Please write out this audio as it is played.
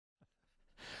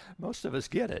Most of us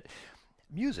get it.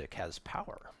 Music has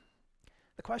power.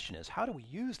 The question is, how do we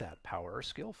use that power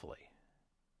skillfully?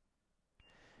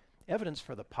 Evidence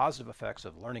for the positive effects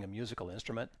of learning a musical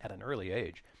instrument at an early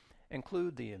age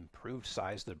include the improved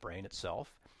size of the brain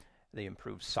itself, the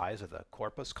improved size of the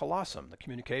corpus callosum, the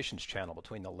communications channel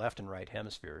between the left and right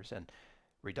hemispheres, and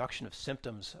reduction of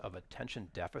symptoms of attention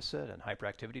deficit and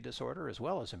hyperactivity disorder, as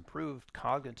well as improved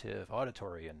cognitive,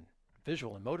 auditory, and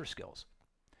visual and motor skills.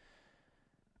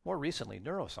 More recently,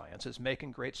 neuroscience is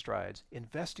making great strides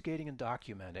investigating and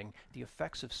documenting the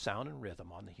effects of sound and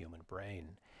rhythm on the human brain,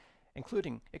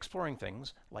 including exploring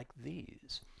things like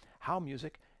these: how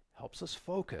music helps us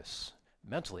focus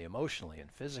mentally, emotionally,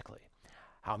 and physically,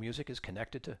 how music is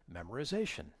connected to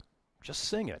memorization. Just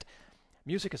sing it.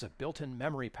 Music is a built-in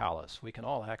memory palace we can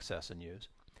all access and use.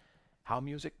 How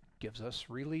music gives us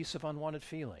release of unwanted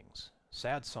feelings.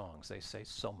 Sad songs, they say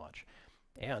so much.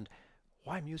 And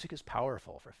why music is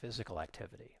powerful for physical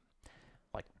activity,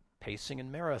 like pacing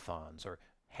in marathons or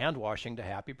hand washing to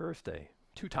Happy Birthday.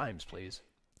 2 times, please.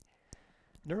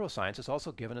 Neuroscience has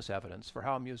also given us evidence for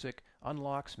how music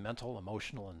unlocks mental,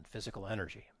 emotional, and physical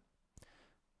energy.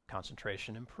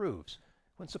 Concentration improves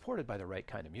when supported by the right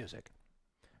kind of music.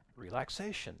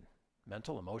 Relaxation,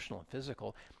 mental, emotional, and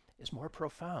physical, is more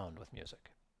profound with music.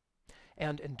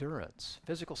 And endurance,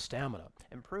 physical stamina,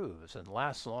 improves and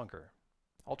lasts longer.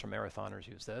 Ultramarathoners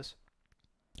use this.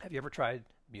 Have you ever tried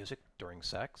music during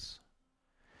sex?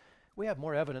 We have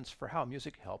more evidence for how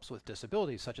music helps with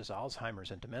disabilities such as Alzheimer's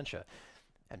and dementia.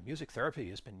 And music therapy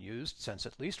has been used since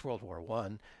at least World War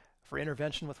I for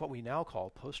intervention with what we now call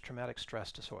post-traumatic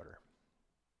stress disorder.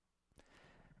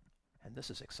 And this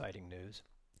is exciting news.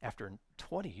 After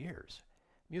 20 years,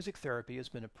 music therapy has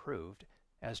been approved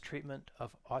as treatment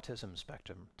of autism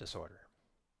spectrum disorder.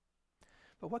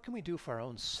 But what can we do for our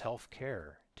own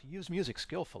self-care to use music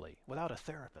skillfully without a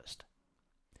therapist?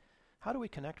 How do we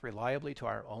connect reliably to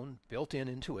our own built-in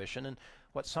intuition and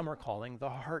what some are calling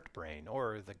the heart brain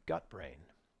or the gut brain?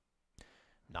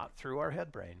 Not through our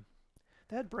head brain.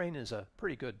 The head brain is a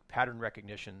pretty good pattern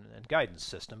recognition and guidance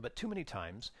system, but too many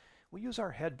times we use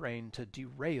our head brain to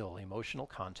derail emotional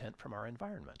content from our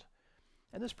environment.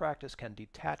 And this practice can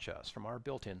detach us from our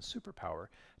built-in superpower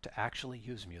to actually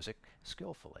use music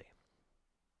skillfully.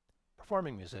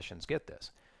 Performing musicians get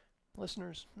this.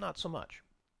 Listeners, not so much.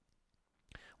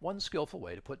 One skillful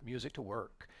way to put music to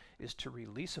work is to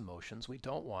release emotions we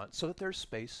don't want so that there's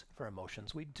space for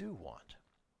emotions we do want.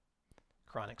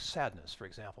 Chronic sadness, for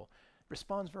example,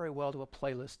 responds very well to a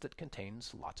playlist that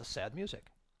contains lots of sad music.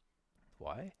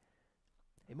 Why?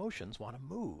 Emotions want to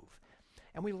move,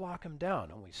 and we lock them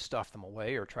down and we stuff them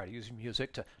away or try to use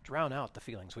music to drown out the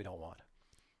feelings we don't want.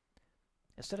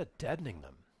 Instead of deadening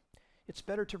them, it's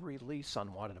better to release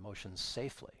unwanted emotions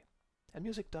safely, and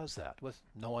music does that with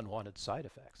no unwanted side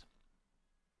effects.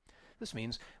 This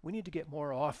means we need to get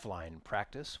more offline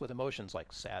practice with emotions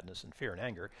like sadness and fear and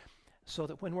anger, so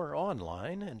that when we're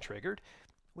online and triggered,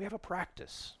 we have a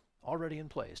practice already in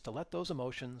place to let those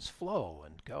emotions flow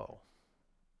and go.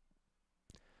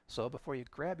 So before you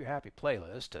grab your happy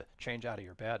playlist to change out of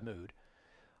your bad mood,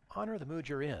 honor the mood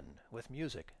you're in with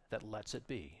music that lets it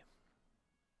be.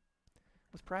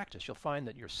 With practice, you'll find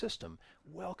that your system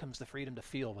welcomes the freedom to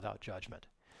feel without judgment.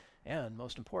 And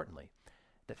most importantly,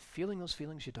 that feeling those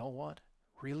feelings you don't want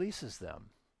releases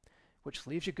them, which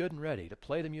leaves you good and ready to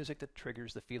play the music that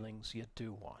triggers the feelings you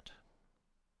do want.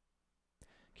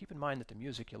 Keep in mind that the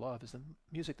music you love is the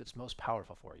music that's most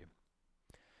powerful for you,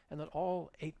 and that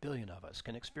all 8 billion of us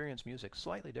can experience music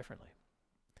slightly differently.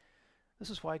 This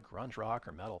is why grunge rock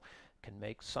or metal can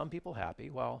make some people happy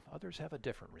while others have a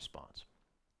different response.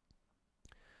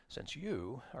 Since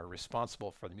you are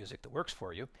responsible for the music that works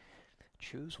for you,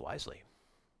 choose wisely.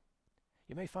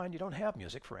 You may find you don't have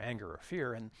music for anger or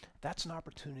fear, and that's an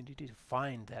opportunity to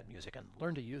find that music and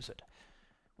learn to use it.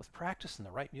 With practice and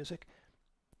the right music,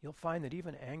 you'll find that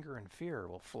even anger and fear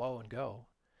will flow and go,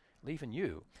 leaving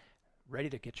you ready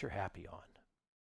to get your happy on.